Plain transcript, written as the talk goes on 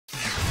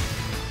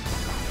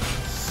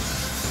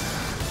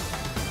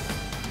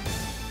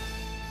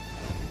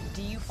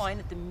find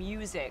that the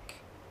music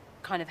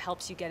kind of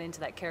helps you get into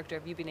that character?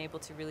 Have you been able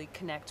to really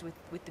connect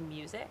with the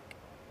music?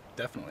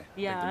 Definitely.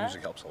 Yeah. I think the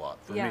music helps a lot,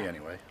 for Yeah. me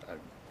anyway. I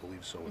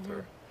believe so with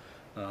her.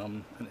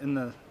 And in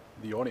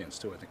the audience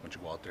too, I think once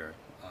you go out there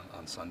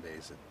on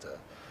Sundays,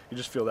 you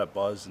just feel that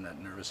buzz and that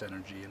nervous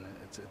energy, and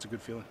it's a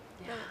good feeling.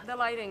 Yeah. The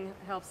lighting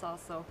helps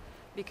also,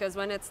 because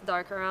when it's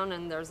dark around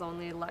and there's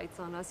only lights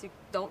on us, you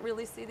don't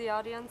really see the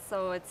audience,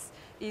 so it's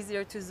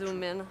easier to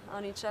zoom in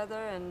on each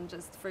other and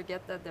just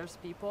forget that there's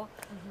people.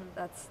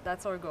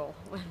 That's our goal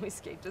when we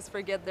skate, just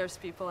forget there's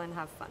people and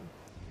have fun.